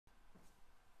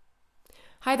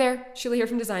Hi there, Sheila here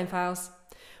from Design Files.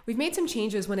 We've made some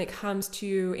changes when it comes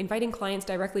to inviting clients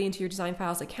directly into your Design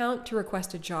Files account to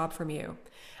request a job from you.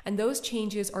 And those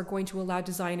changes are going to allow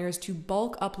designers to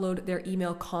bulk upload their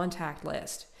email contact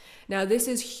list. Now, this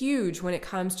is huge when it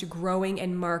comes to growing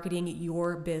and marketing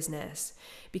your business,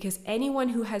 because anyone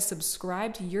who has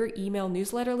subscribed to your email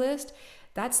newsletter list,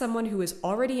 that's someone who is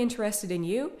already interested in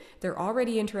you, they're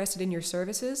already interested in your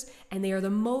services, and they are the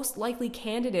most likely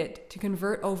candidate to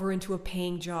convert over into a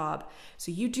paying job. So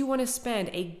you do want to spend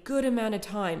a good amount of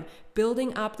time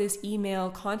building up this email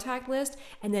contact list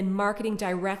and then marketing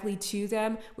directly to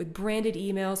them with branded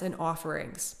emails and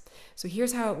offerings. So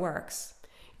here's how it works.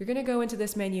 You're going to go into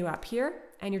this menu up here,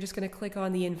 and you're just going to click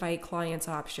on the Invite Clients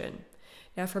option.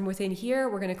 Now from within here,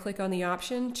 we're going to click on the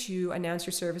option to announce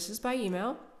your services by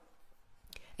email.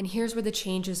 And here's where the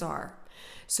changes are.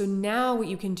 So now what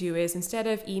you can do is, instead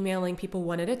of emailing people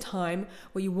one at a time,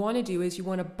 what you want to do is you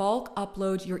want to bulk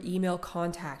upload your email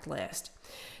contact list.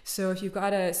 So if you've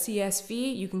got a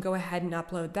CSV, you can go ahead and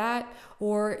upload that,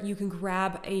 or you can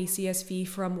grab a CSV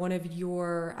from one of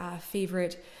your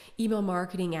favorite email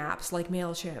marketing apps like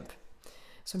MailChimp.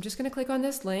 So I'm just going to click on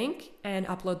this link and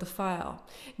upload the file.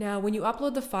 Now, when you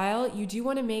upload the file, you do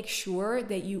want to make sure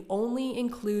that you only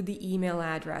include the email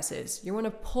addresses. You want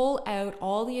to pull out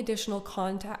all the additional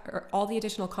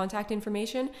contact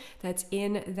information that's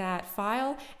in that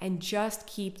file and just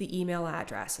keep the email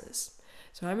addresses.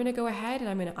 So I'm going to go ahead and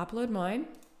I'm going to upload mine.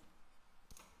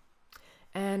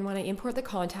 And when I import the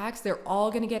contacts, they're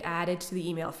all going to get added to the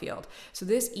email field. So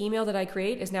this email that I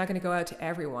create is now going to go out to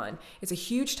everyone. It's a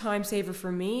huge time saver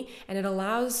for me, and it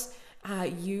allows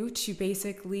you to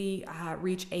basically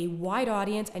reach a wide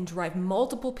audience and drive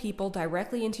multiple people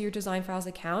directly into your Design Files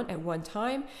account at one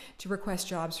time to request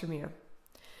jobs from you.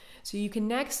 So you can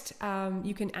next,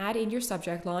 you can add in your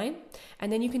subject line,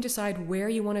 and then you can decide where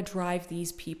you want to drive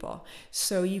these people.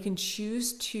 So you can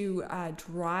choose to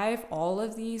drive all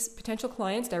of these potential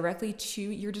clients directly to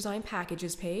your design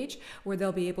packages page, where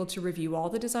they'll be able to review all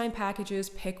the design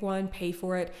packages, pick one, pay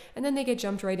for it, and then they get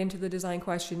jumped right into the design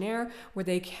questionnaire where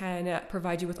they can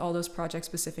provide you with all those project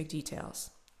specific details.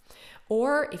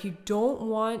 Or if you don't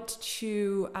want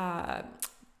to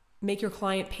make your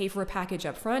client pay for a package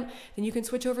up front, then you can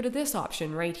switch over to this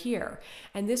option right here.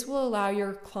 And this will allow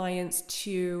your clients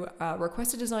to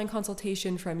request a design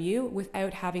consultation from you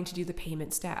without having to do the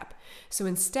payment step. So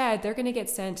instead, they're going to get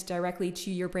sent directly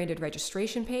to your branded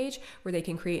registration page where they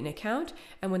can create an account.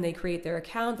 And when they create their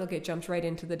account, they'll get jumped right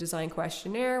into the design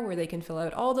questionnaire where they can fill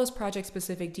out all those project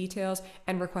specific details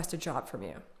and request a job from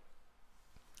you.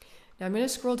 Now I'm going to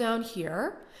scroll down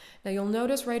here. Now you'll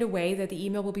notice right away that the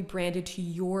email will be branded to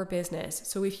your business.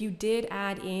 So if you did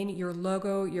add in your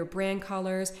logo, your brand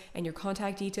colors, and your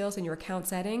contact details and your account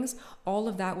settings, all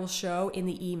of that will show in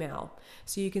the email.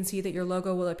 So you can see that your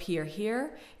logo will appear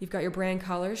here. You've got your brand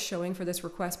colors showing for this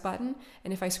request button.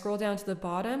 And if I scroll down to the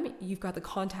bottom, you've got the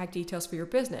contact details for your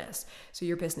business. So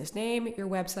your business name, your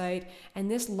website, and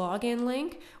this login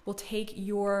link will take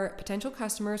your potential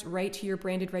customers right to your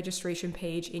branded registration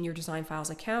page in your Design Files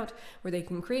account where they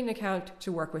can create an account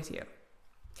to work with you.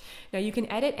 Now you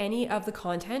can edit any of the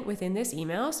content within this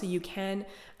email, so you can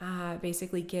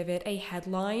basically give it a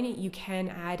headline, you can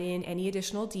add in any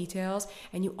additional details,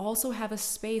 and you also have a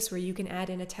space where you can add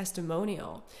in a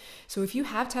testimonial. So if you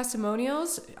have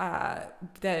testimonials, a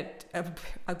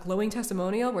glowing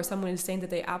testimonial where someone is saying that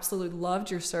they absolutely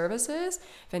loved your services,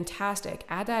 fantastic.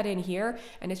 Add that in here,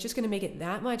 and it's just going to make it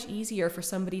that much easier for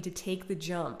somebody to take the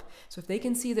jump. So if they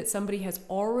can see that somebody has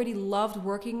already loved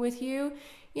working with you,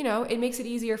 you know, it makes it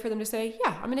easier for them to say,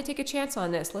 yeah, I'm going to take a chance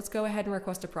on this. Let's go ahead and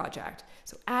request a project.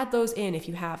 So add those in if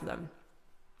you have them.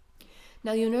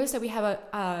 Now you'll notice that we have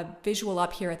a visual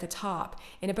up here at the top.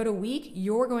 In about a week,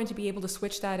 you're going to be able to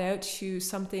switch that out to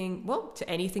something, well, to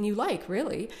anything you like,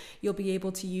 really. You'll be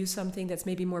able to use something that's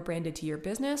maybe more branded to your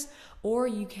business, or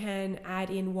you can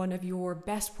add in one of your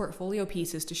best portfolio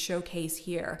pieces to showcase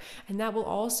here. And that will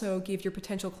also give your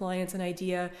potential clients an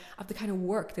idea of the kind of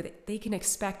work that they can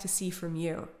expect to see from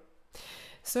you.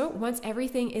 So once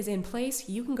everything is in place,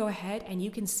 you can go ahead and you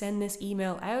can send this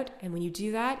email out. And when you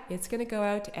do that, it's going to go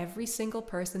out to every single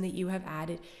person that you have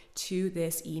added to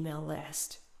this email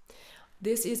list.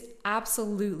 This is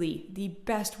absolutely the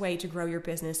best way to grow your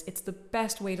business. It's the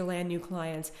best way to land new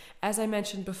clients. As I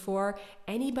mentioned before,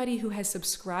 anybody who has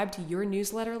subscribed to your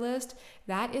newsletter list,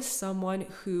 that is someone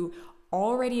who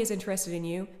already is interested in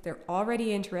you, they're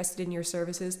already interested in your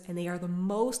services, and they are the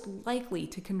most likely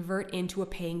to convert into a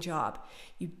paying job.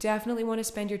 You definitely want to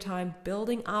spend your time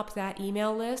building up that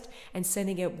email list and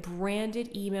sending out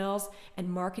branded emails and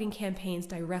marketing campaigns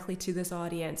directly to this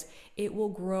audience. It will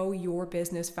grow your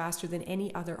business faster than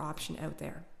any other option out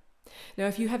there. Now,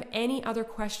 if you have any other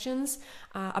questions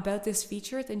about this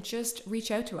feature, then just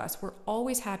reach out to us. We're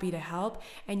always happy to help,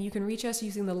 and you can reach us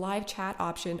using the live chat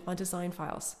option on Design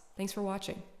Files. Thanks for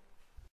watching.